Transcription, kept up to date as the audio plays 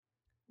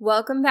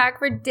Welcome back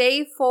for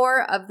day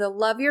 4 of the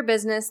Love Your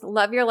Business,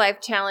 Love Your Life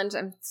Challenge.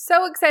 I'm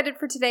so excited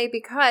for today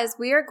because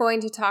we are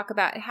going to talk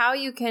about how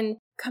you can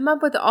come up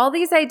with all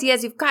these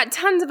ideas. You've got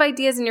tons of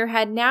ideas in your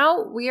head.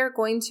 Now we are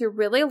going to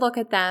really look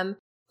at them,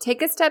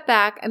 take a step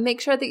back, and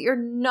make sure that you're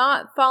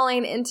not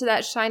falling into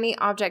that shiny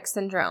object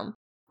syndrome.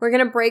 We're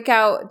going to break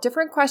out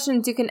different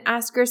questions you can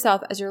ask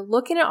yourself as you're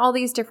looking at all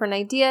these different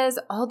ideas,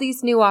 all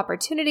these new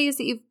opportunities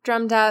that you've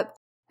drummed up,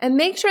 and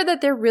make sure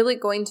that they're really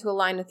going to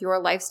align with your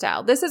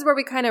lifestyle. This is where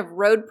we kind of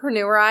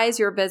roadpreneurize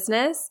your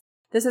business.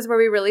 This is where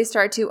we really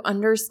start to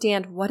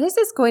understand what is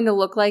this going to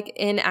look like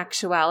in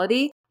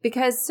actuality,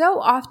 because so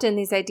often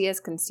these ideas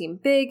can seem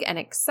big and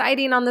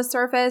exciting on the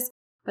surface,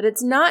 but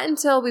it's not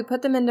until we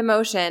put them into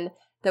motion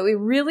that we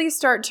really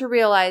start to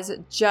realize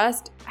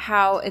just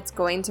how it's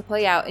going to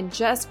play out and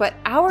just what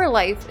our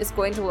life is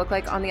going to look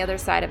like on the other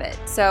side of it.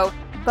 So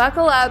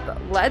buckle up,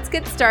 let's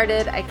get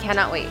started. I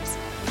cannot wait.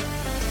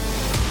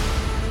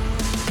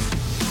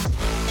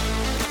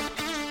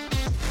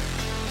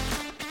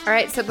 All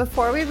right, so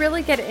before we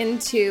really get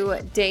into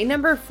day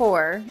number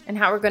 4 and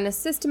how we're going to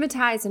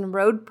systematize and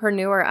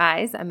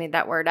roadpreneurize, I made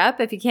that word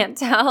up if you can't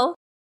tell.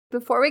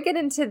 Before we get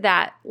into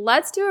that,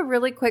 let's do a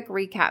really quick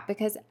recap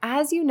because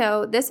as you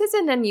know, this is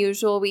an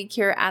unusual week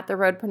here at the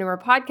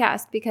Roadpreneur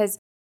podcast because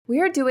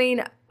we are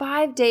doing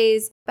 5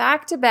 days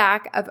back to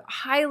back of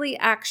highly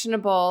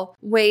actionable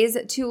ways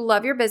to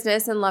love your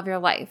business and love your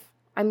life.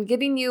 I'm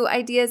giving you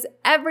ideas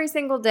every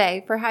single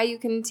day for how you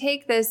can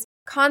take this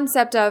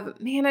concept of,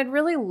 man, I'd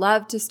really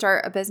love to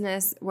start a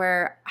business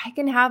where I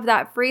can have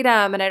that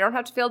freedom and I don't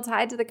have to feel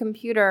tied to the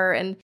computer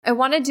and I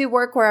want to do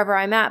work wherever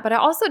I'm at, but I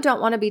also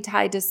don't want to be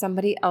tied to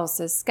somebody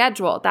else's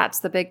schedule. That's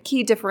the big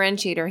key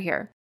differentiator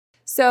here.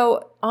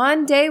 So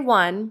on day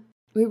 1,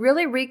 we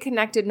really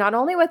reconnected not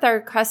only with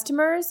our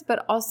customers,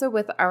 but also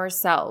with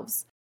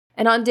ourselves.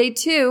 And on day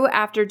 2,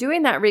 after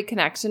doing that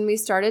reconnection, we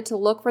started to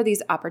look for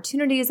these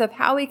opportunities of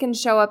how we can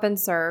show up and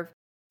serve.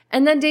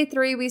 And then day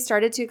 3, we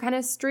started to kind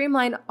of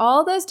streamline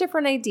all those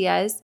different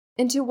ideas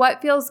into what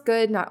feels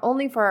good, not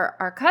only for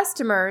our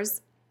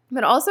customers,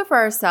 but also for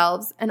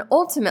ourselves, and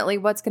ultimately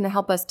what's going to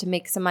help us to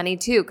make some money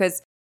too,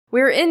 because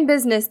we're in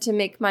business to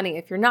make money.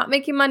 If you're not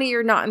making money,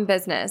 you're not in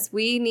business.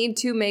 We need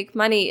to make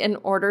money in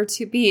order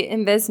to be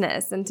in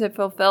business and to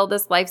fulfill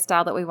this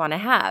lifestyle that we want to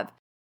have.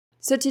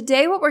 So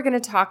today, what we're going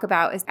to talk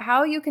about is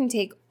how you can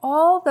take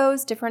all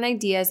those different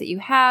ideas that you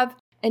have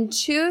and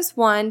choose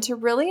one to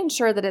really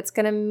ensure that it's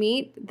going to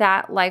meet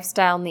that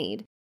lifestyle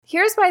need.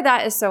 Here's why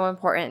that is so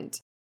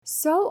important.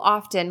 So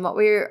often what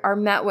we are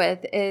met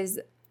with is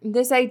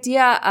this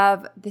idea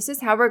of this is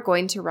how we're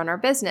going to run our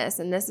business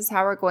and this is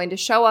how we're going to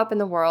show up in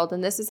the world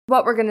and this is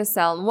what we're going to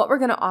sell and what we're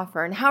going to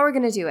offer and how we're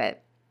going to do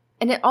it.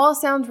 And it all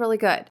sounds really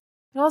good.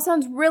 It all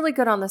sounds really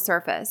good on the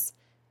surface.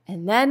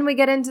 And then we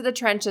get into the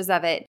trenches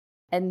of it.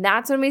 And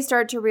that's when we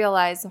start to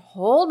realize,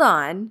 hold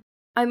on,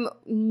 I'm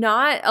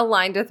not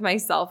aligned with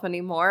myself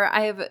anymore.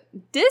 I have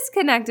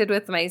disconnected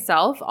with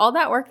myself. All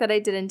that work that I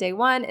did in day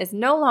 1 is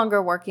no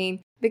longer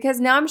working because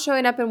now I'm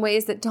showing up in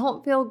ways that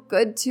don't feel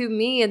good to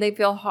me and they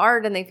feel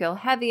hard and they feel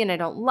heavy and I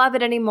don't love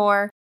it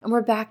anymore. And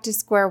we're back to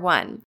square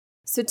one.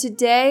 So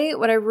today,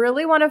 what I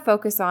really want to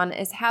focus on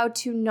is how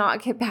to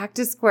not get back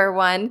to square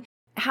one,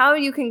 how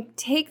you can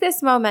take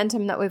this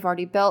momentum that we've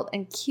already built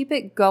and keep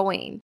it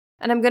going.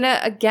 And I'm going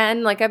to,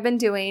 again, like I've been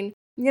doing,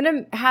 I'm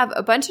going to have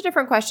a bunch of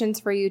different questions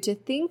for you to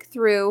think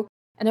through,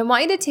 and I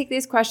want you to take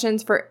these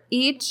questions for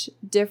each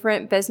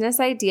different business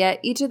idea,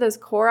 each of those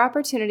core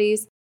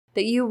opportunities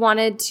that you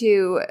wanted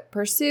to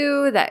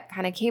pursue that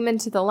kind of came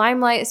into the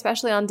limelight,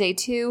 especially on day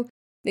 2,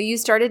 that you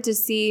started to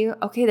see,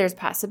 okay, there's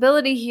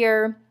possibility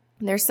here,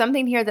 and there's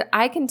something here that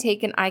I can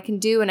take and I can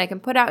do and I can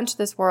put out into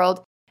this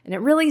world, and it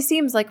really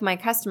seems like my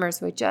customers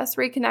who I just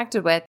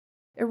reconnected with,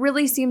 it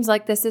really seems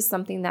like this is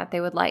something that they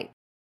would like.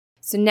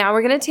 So now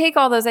we're going to take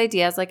all those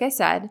ideas, like I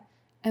said,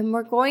 and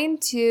we're going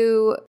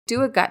to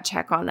do a gut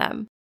check on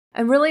them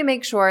and really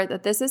make sure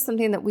that this is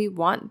something that we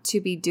want to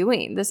be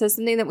doing. This is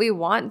something that we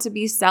want to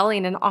be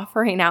selling and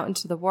offering out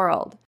into the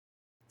world.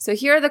 So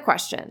here are the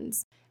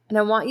questions. And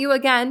I want you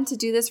again to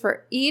do this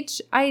for each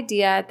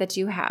idea that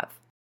you have.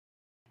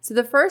 So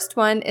the first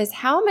one is,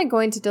 how am I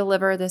going to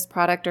deliver this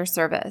product or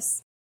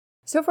service?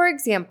 So for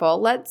example,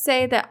 let's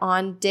say that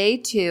on day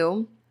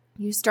 2,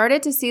 you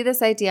started to see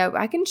this idea,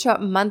 I can show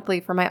up monthly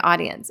for my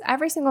audience.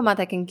 Every single month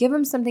I can give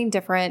them something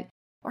different,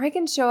 or I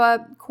can show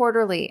up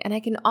quarterly and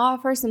I can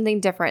offer something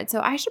different.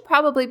 So I should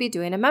probably be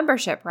doing a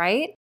membership,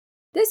 right?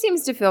 This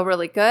seems to feel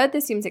really good.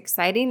 This seems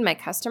exciting. My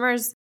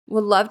customers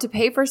would love to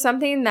pay for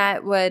something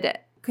that would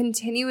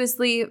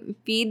continuously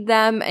feed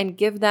them and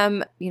give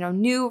them,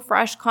 new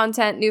fresh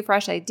content, new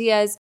fresh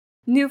ideas,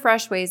 new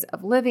fresh ways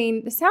of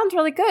living. This sounds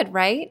really good,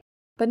 right?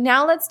 But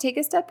now let's take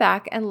a step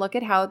back and look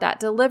at how that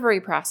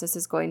delivery process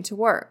is going to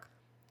work.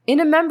 In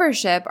a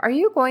membership, are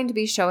you going to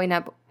be showing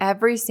up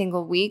every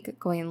single week,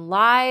 going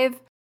live?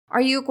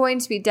 Are you going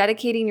to be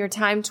dedicating your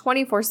time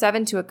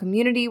 24/7 to a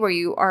community where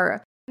you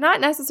are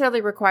not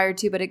necessarily required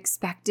to, but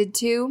expected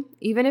to,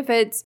 even if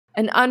it's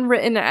an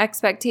unwritten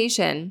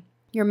expectation?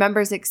 Your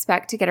members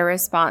expect to get a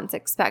response,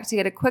 expect to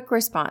get a quick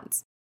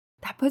response.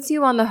 That puts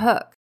you on the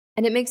hook,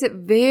 and it makes it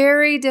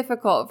very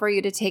difficult for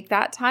you to take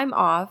that time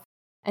off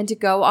and to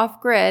go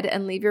off grid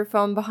and leave your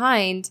phone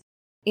behind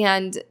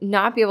and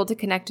not be able to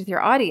connect with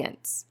your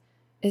audience.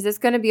 Is this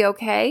going to be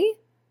okay?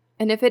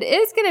 And if it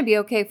is going to be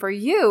okay for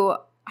you,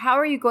 how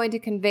are you going to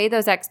convey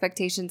those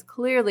expectations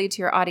clearly to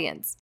your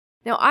audience?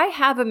 Now, I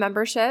have a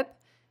membership,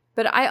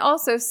 but I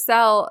also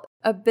sell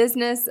a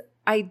business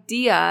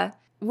idea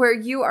where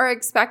you are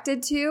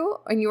expected to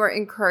and you are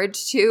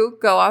encouraged to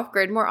go off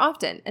grid more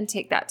often and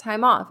take that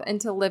time off and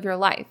to live your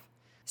life.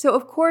 So,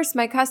 of course,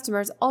 my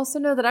customers also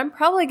know that I'm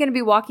probably going to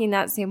be walking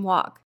that same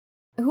walk.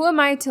 Who am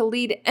I to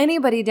lead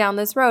anybody down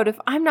this road if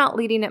I'm not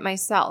leading it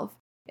myself?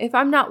 If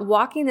I'm not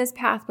walking this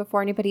path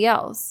before anybody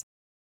else?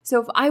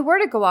 So if I were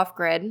to go off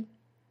grid,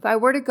 if I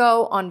were to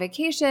go on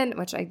vacation,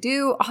 which I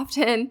do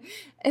often,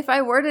 if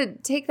I were to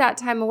take that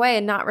time away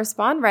and not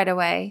respond right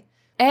away,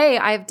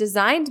 I've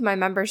designed my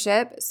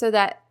membership so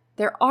that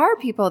there are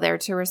people there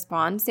to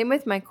respond. Same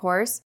with my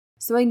course.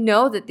 So I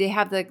know that they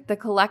have the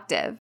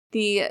collective,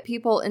 the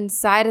people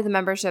inside of the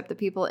membership, the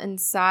people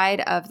inside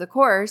of the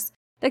course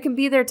that can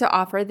be there to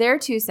offer their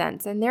 2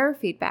 cents and their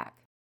feedback.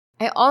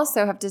 I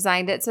also have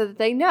designed it so that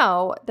they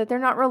know that they're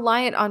not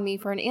reliant on me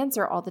for an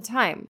answer all the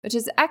time, which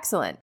is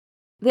excellent.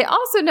 They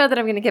also know that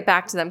I'm going to get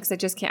back to them because I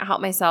just can't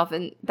help myself,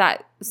 and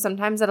that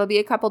sometimes it'll be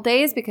a couple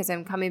days because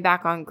I'm coming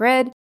back on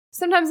grid.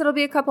 Sometimes it'll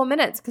be a couple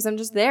minutes because I'm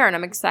just there and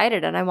I'm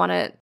excited and I want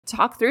to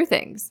talk through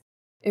things.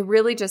 It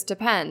really just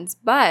depends,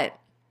 but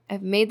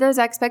I've made those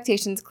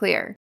expectations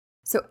clear.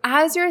 So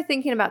as you're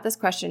thinking about this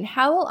question,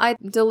 how will I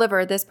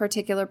deliver this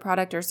particular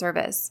product or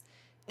service?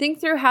 Think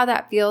through how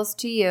that feels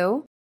to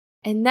you,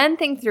 and then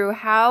think through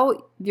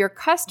how your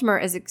customer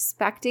is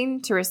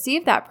expecting to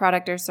receive that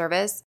product or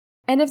service.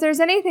 And if there's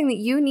anything that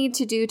you need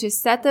to do to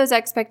set those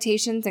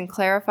expectations and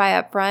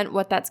clarify upfront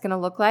what that's going to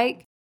look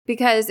like,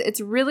 because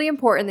it's really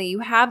important that you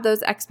have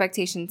those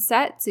expectations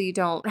set so you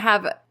don't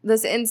have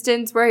this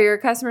instance where your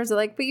customers are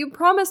like, but you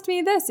promised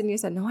me this. And you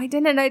said, no, I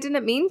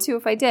didn't mean to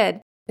if I did.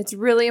 It's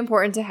really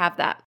important to have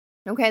that.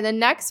 Okay, the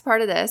next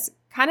part of this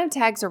kind of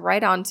tags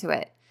right onto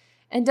it.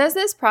 And does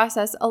this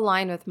process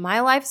align with my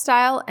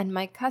lifestyle and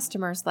my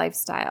customer's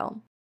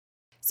lifestyle?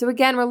 So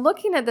again, we're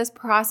looking at this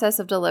process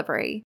of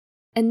delivery.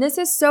 And this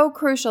is so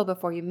crucial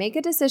before you make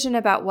a decision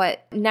about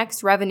what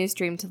next revenue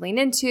stream to lean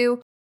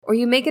into, or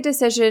you make a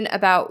decision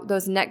about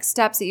those next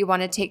steps that you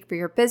want to take for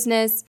your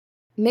business,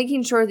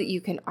 making sure that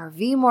you can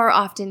RV more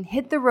often,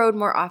 hit the road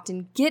more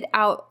often, get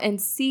out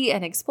and see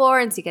and explore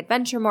and seek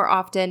adventure more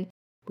often.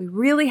 We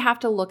really have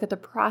to look at the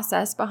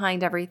process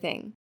behind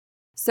everything.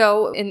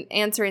 So in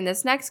answering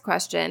this next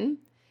question,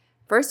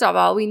 first of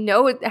all, we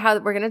know how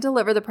we're going to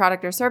deliver the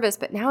product or service,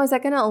 but now is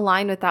that going to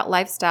align with that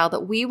lifestyle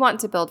that we want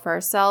to build for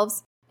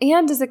ourselves?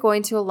 And is it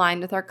going to align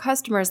with our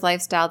customers'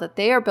 lifestyle that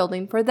they are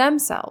building for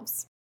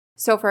themselves?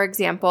 So for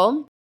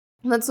example,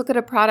 let's look at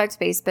a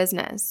product-based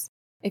business.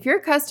 If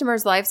your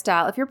customer's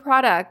lifestyle, if your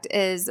product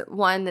is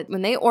one that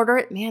when they order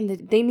it,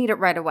 man, they need it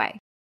right away.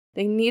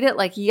 They need it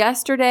like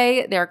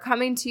yesterday. They're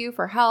coming to you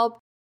for help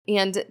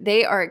and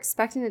they are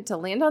expecting it to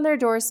land on their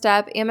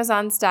doorstep,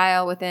 Amazon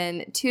style,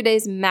 within 2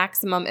 days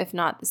maximum, if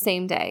not the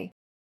same day.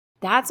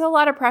 That's a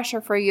lot of pressure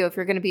for you if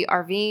you're going to be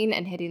RVing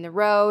and hitting the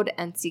road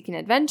and seeking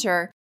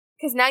adventure,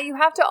 because now you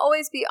have to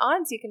always be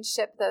on so you can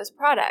ship those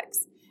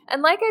products.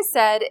 And like I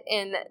said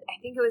in,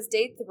 I think it was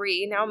day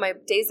 3, now my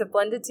days have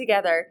blended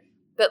together,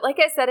 but like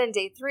I said in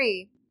day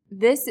 3,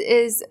 this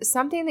is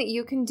something that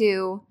you can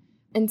do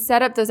and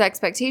set up those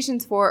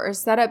expectations for, or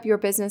set up your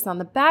business on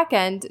the back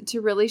end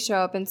to really show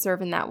up and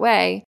serve in that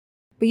way.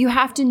 But you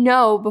have to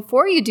know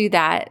before you do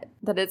that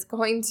it's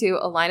going to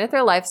align with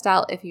their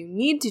lifestyle if you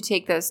need to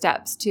take those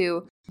steps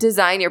to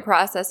design your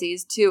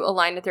processes to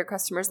align with your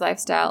customer's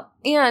lifestyle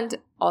and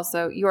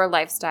also your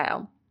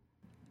lifestyle.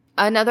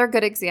 Another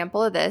good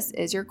example of this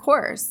is your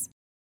course.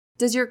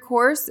 Does your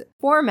course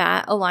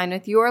format align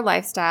with your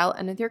lifestyle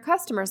and with your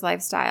customer's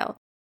lifestyle?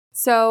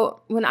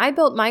 So when I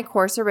built my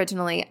course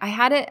originally, I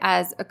had it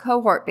as a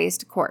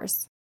cohort-based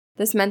course.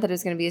 This meant that it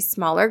was going to be a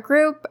smaller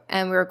group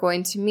and we were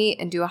going to meet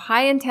and do a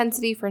high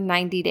intensity for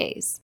 90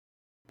 days.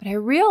 But I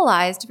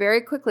realized very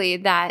quickly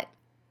that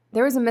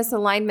there was a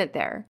misalignment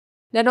there.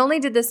 Not only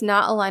did this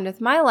not align with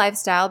my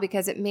lifestyle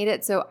because it made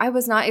it so I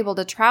was not able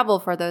to travel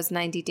for those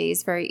 90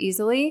 days very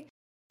easily,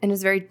 and it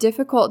was very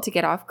difficult to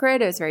get off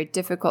grid. It was very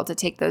difficult to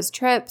take those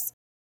trips.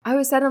 I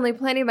was suddenly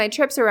planning my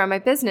trips around my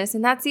business,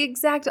 and that's the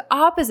exact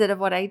opposite of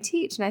what I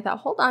teach. And I thought,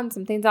 hold on,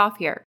 something's off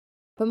here.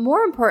 But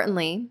more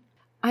importantly,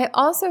 I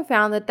also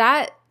found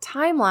that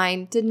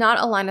timeline did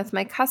not align with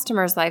my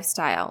customers'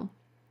 lifestyle.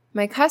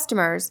 My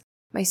customers,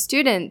 my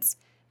students,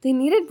 they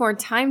needed more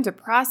time to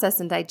process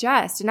and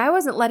digest, and I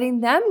wasn't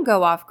letting them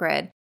go off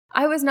grid.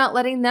 I was not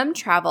letting them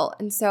travel.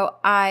 And so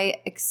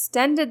I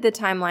extended the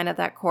timeline of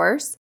that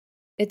course.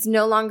 It's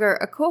no longer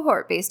a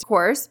cohort-based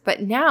course,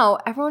 but now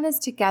everyone is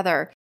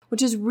together,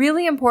 which is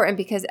really important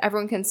because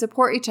everyone can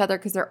support each other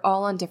because they're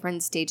all on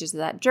different stages of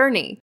that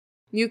journey.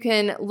 You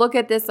can look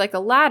at this like a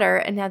ladder,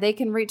 and now they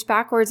can reach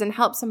backwards and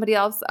help somebody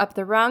else up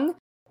the rung,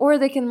 or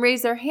they can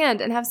raise their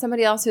hand and have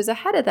somebody else who's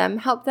ahead of them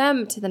help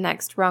them to the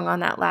next rung on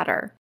that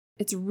ladder.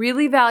 It's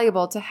really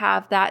valuable to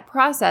have that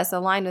process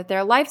aligned with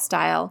their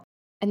lifestyle,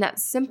 and that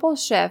simple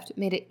shift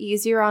made it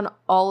easier on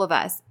all of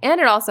us,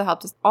 and it also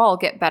helped us all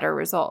get better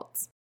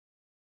results.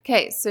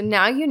 Okay, so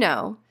now you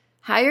know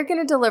how you're going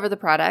to deliver the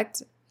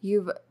product.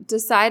 You've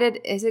decided,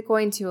 is it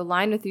going to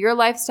align with your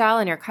lifestyle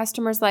and your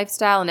customer's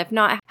lifestyle? And if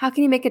not, how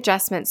can you make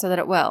adjustments so that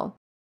it will?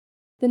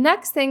 The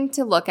next thing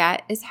to look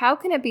at is how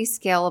can it be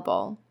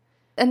scalable?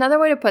 Another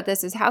way to put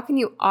this is how can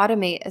you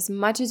automate as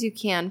much as you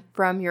can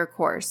from your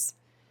course?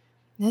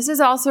 This is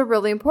also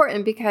really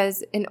important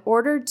because in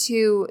order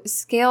to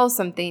scale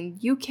something,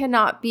 you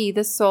cannot be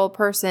the sole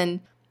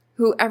person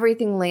who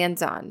everything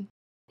lands on.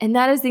 And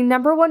that is the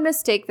number one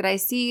mistake that I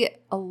see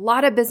a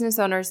lot of business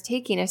owners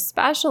taking,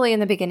 especially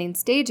in the beginning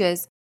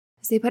stages,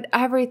 is they put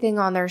everything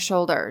on their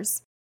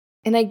shoulders.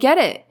 And I get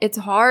it. It's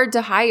hard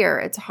to hire.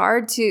 It's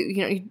hard to,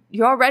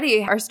 you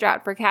already are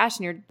strapped for cash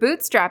and you're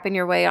bootstrapping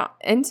your way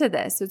into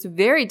this. So it's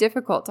very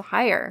difficult to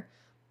hire,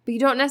 but you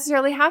don't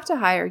necessarily have to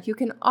hire. You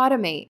can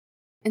automate.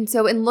 And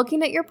so in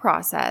looking at your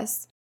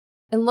process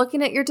and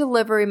looking at your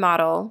delivery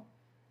model,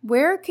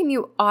 where can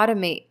you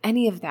automate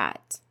any of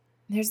that?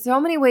 There's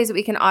so many ways that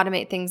we can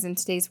automate things in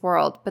today's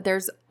world, but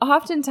there's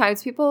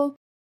oftentimes people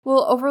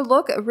will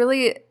overlook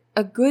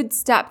a good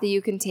step that you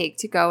can take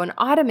to go and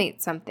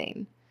automate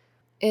something.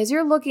 As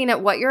you're looking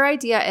at what your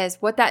idea is,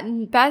 what that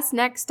best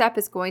next step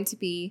is going to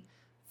be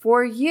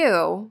for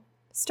you,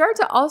 start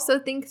to also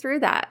think through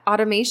that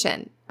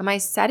automation. Am I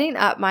setting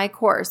up my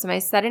course? Am I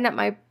setting up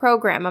my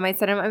program? Am I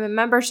setting up my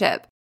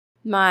membership,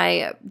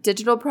 my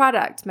digital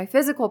product, my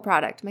physical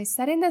product? Am I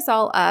setting this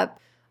all up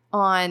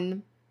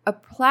on a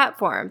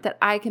platform that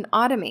I can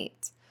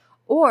automate?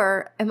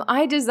 Or am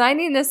I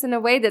designing this in a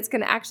way that's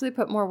going to actually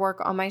put more work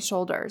on my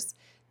shoulders?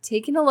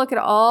 Taking a look at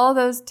all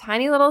those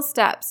tiny little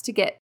steps to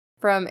get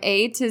from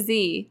A to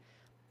Z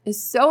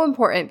is so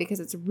important because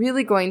it's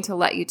really going to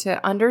let you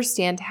to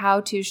understand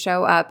how to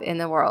show up in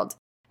the world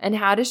and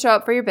how to show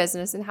up for your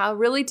business and how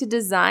really to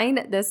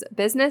design this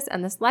business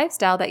and this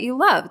lifestyle that you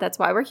love. That's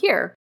why we're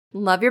here.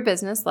 Love your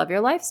business, love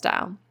your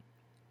lifestyle.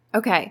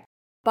 Okay,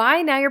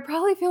 by now you're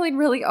probably feeling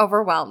really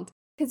overwhelmed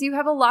because you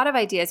have a lot of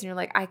ideas and you're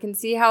like, I can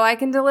see how I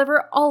can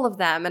deliver all of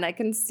them and I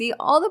can see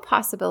all the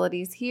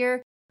possibilities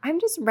here. I'm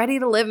just ready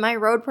to live my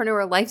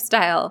roadpreneur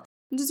lifestyle.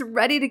 I'm just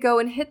ready to go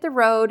and hit the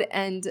road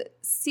and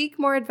seek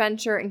more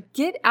adventure and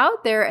get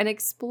out there and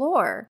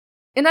explore.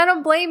 And I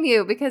don't blame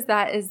you because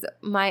that is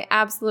my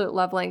absolute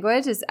love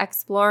language, is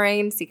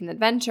exploring, seeking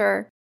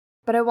adventure.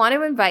 But I want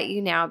to invite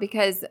you now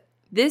because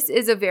this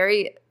is a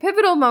very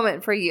pivotal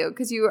moment for you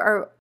because you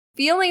are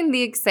feeling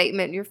the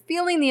excitement, you're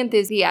feeling the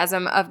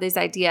enthusiasm of these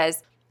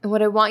ideas. And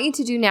what I want you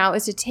to do now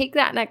is to take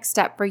that next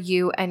step for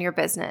you and your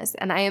business.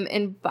 And I am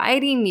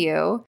inviting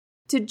you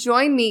to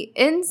join me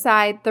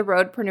inside the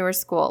Roadpreneur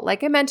School.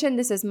 Like I mentioned,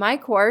 this is my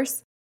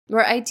course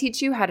where I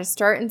teach you how to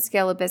start and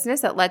scale a business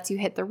that lets you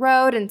hit the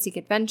road and seek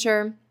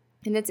adventure.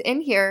 And it's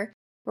in here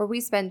where we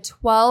spend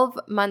 12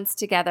 months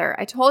together.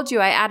 I told you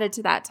I added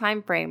to that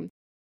time frame.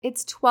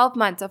 It's 12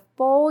 months, a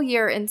full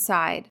year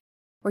inside,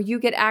 where you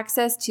get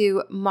access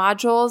to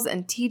modules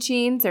and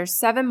teachings. There's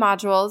 7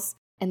 modules,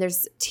 and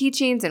there's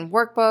teachings and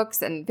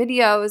workbooks and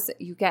videos.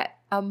 You get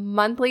a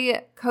monthly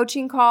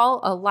coaching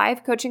call, a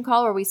live coaching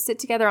call where we sit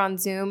together on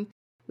Zoom.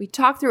 We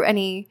talk through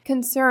any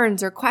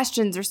concerns or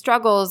questions or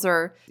struggles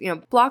or,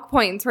 block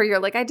points where you're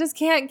like, I just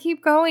can't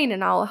keep going.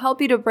 And I'll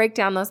help you to break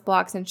down those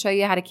blocks and show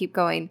you how to keep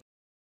going.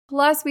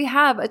 Plus, we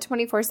have a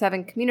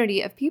 24/7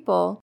 community of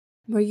people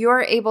where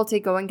you're able to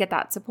go and get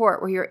that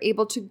support, where you're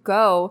able to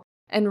go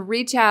and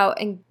reach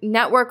out and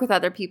network with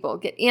other people,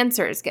 get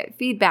answers, get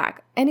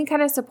feedback, any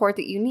kind of support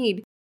that you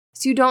need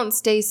so you don't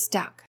stay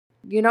stuck.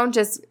 You don't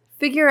just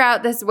figure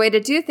out this way to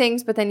do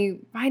things, but then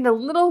you find a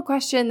little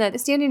question that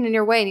is standing in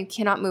your way and you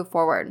cannot move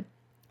forward.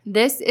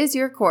 This is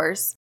your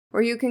course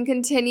where you can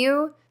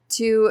continue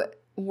to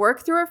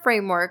work through a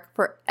framework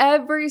for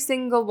every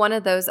single one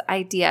of those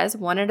ideas,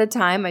 one at a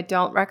time. I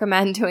don't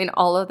recommend doing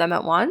all of them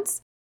at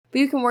once, but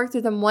you can work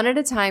through them one at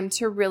a time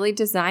to really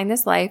design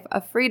this life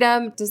of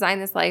freedom, design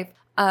this life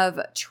of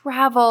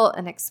travel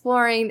and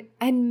exploring,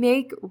 and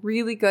make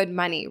really good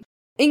money,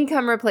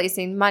 income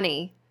replacing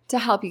money, to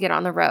help you get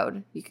on the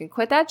road. You can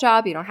quit that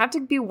job. You don't have to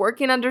be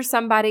working under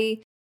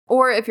somebody.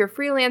 Or if you're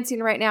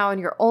freelancing right now and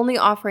you're only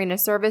offering a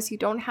service, you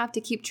don't have to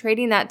keep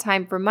trading that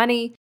time for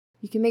money.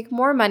 You can make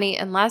more money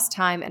in less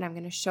time. And I'm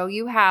going to show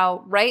you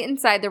how right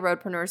inside the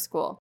Roadpreneur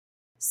School.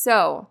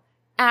 So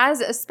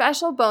as a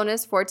special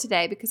bonus for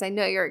today, because I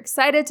know you're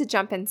excited to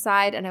jump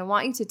inside and I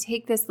want you to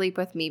take this leap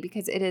with me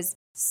because it is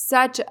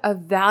such a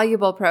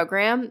valuable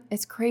program.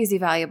 It's crazy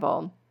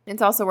valuable.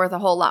 It's also worth a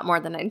whole lot more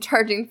than I'm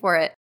charging for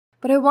it.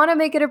 But I want to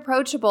make it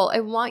approachable.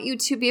 I want you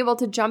to be able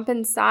to jump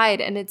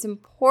inside. And it's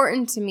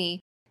important to me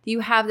that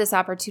you have this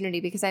opportunity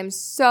because I'm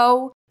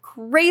so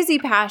crazy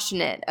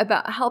passionate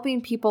about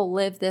helping people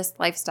live this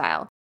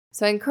lifestyle.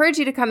 So I encourage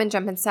you to come and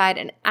jump inside.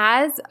 And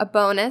as a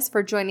bonus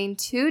for joining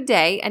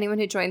today, anyone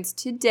who joins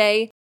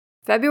today,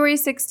 February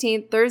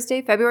 16th,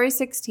 Thursday, February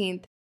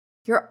 16th,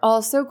 you're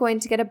also going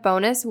to get a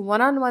bonus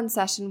one-on-one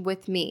session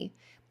with me.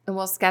 And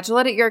we'll schedule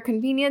it at your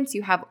convenience.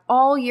 You have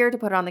all year to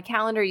put it on the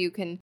calendar. You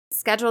can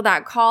schedule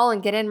that call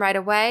and get in right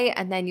away.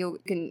 And then you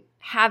can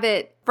have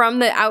it from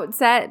the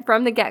outset,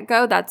 from the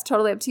get-go. That's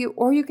totally up to you.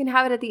 Or you can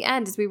have it at the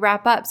end as we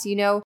wrap up so you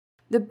know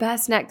the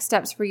best next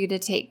steps for you to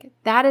take.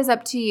 That is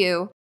up to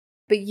you.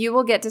 But you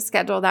will get to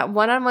schedule that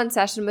one-on-one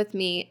session with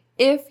me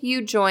if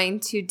you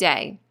join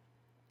today.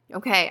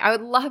 Okay, I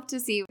would love to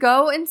see you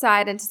go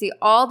inside and to see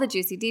all the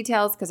juicy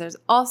details because there's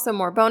also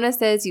more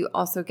bonuses. You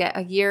also get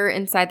a year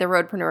inside the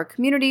Roadpreneur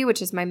community,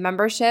 which is my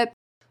membership,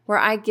 where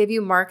I give you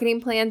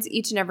marketing plans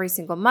each and every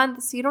single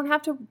month so you don't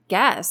have to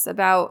guess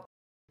about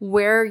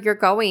where you're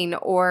going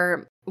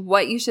or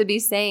what you should be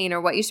saying or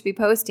what you should be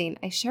posting.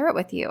 I share it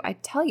with you. I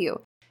tell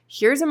you,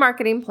 here's a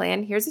marketing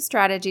plan. Here's a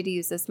strategy to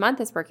use this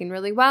month. It's working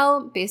really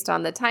well based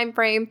on the time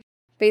frame,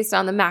 based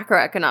on the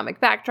macroeconomic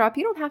backdrop.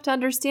 You don't have to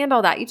understand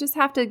all that. You just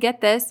have to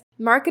get this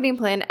marketing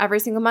plan every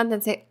single month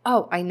and say,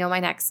 oh, I know my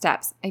next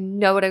steps. I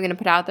know what I'm going to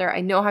put out there. I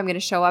know how I'm going to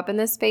show up in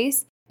this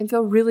space and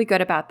feel really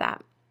good about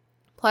that.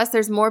 Plus,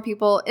 there's more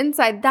people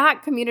inside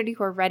that community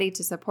who are ready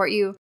to support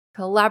you,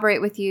 collaborate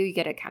with you. You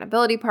get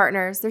accountability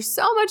partners. There's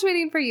so much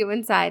waiting for you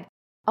inside.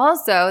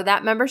 Also,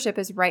 that membership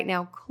is right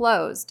now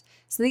closed.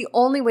 So the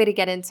only way to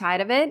get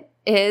inside of it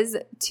is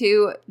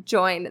to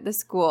join the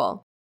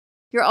school.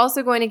 You're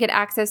also going to get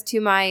access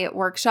to my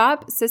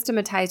workshop,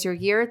 Systematize Your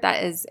Year.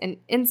 That is an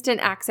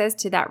instant access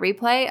to that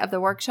replay of the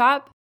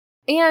workshop.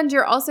 And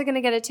you're also going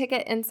to get a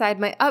ticket inside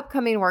my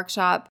upcoming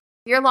workshop,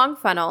 Year-Long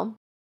Funnel.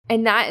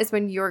 And that is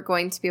when you're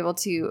going to be able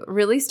to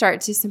really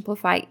start to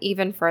simplify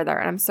even further.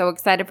 And I'm so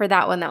excited for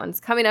that one. That one's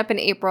coming up in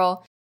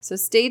April. So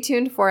stay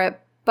tuned for it.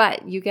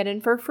 But you get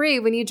in for free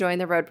when you join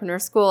the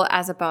Roadpreneur School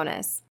as a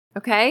bonus.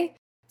 Okay?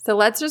 So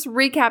let's just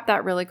recap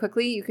that really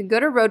quickly. You can go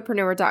to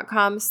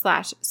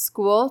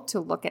roadpreneur.com/school to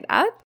look it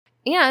up.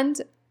 And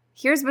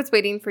here's what's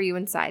waiting for you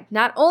inside.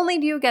 Not only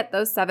do you get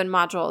those 7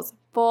 modules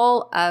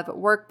full of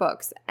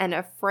workbooks and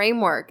a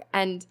framework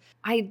and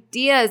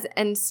ideas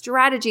and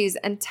strategies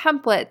and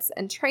templates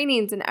and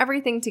trainings and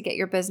everything to get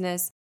your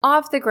business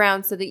off the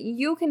ground so that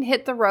you can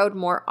hit the road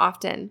more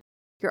often.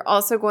 You're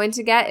also going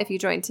to get, if you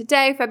join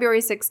today,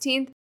 February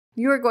 16th,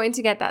 you are going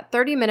to get that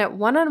 30-minute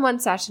one-on-one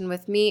session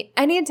with me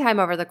anytime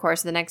over the course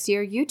of the next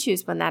year. You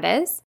choose when that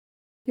is.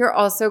 You're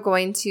also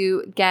going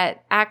to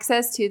get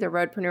access to the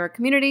Roadpreneur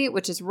community,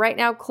 which is right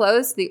now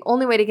closed. The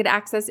only way to get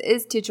access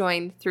is to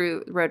join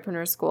through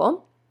Roadpreneur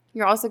School.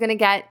 You're also going to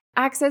get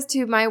access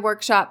to my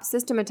workshop,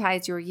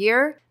 Systematize Your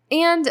Year,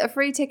 and a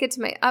free ticket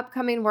to my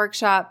upcoming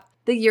workshop,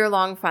 The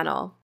Year-Long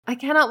Funnel. I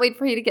cannot wait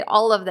for you to get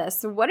all of this.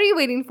 So what are you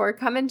waiting for?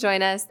 Come and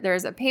join us.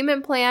 There's a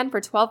payment plan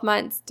for 12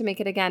 months to make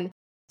it, again,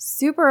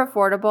 super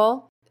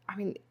affordable. I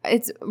mean,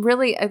 it's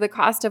really the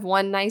cost of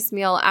one nice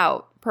meal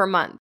out per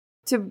month.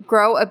 To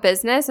grow a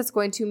business, it's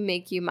going to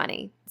make you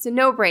money. It's a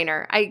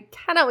no-brainer. I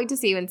cannot wait to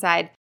see you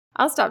inside.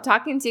 I'll stop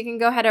talking so you can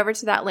go head over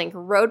to that link,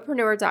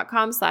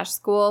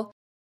 roadpreneur.com/school.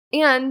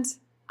 And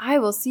I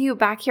will see you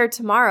back here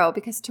tomorrow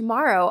because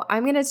tomorrow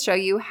I'm going to show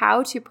you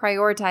how to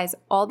prioritize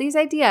all these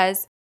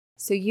ideas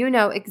so you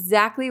know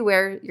exactly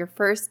where your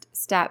first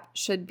step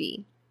should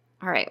be.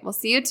 All right, we'll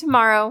see you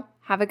tomorrow.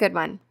 Have a good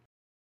one.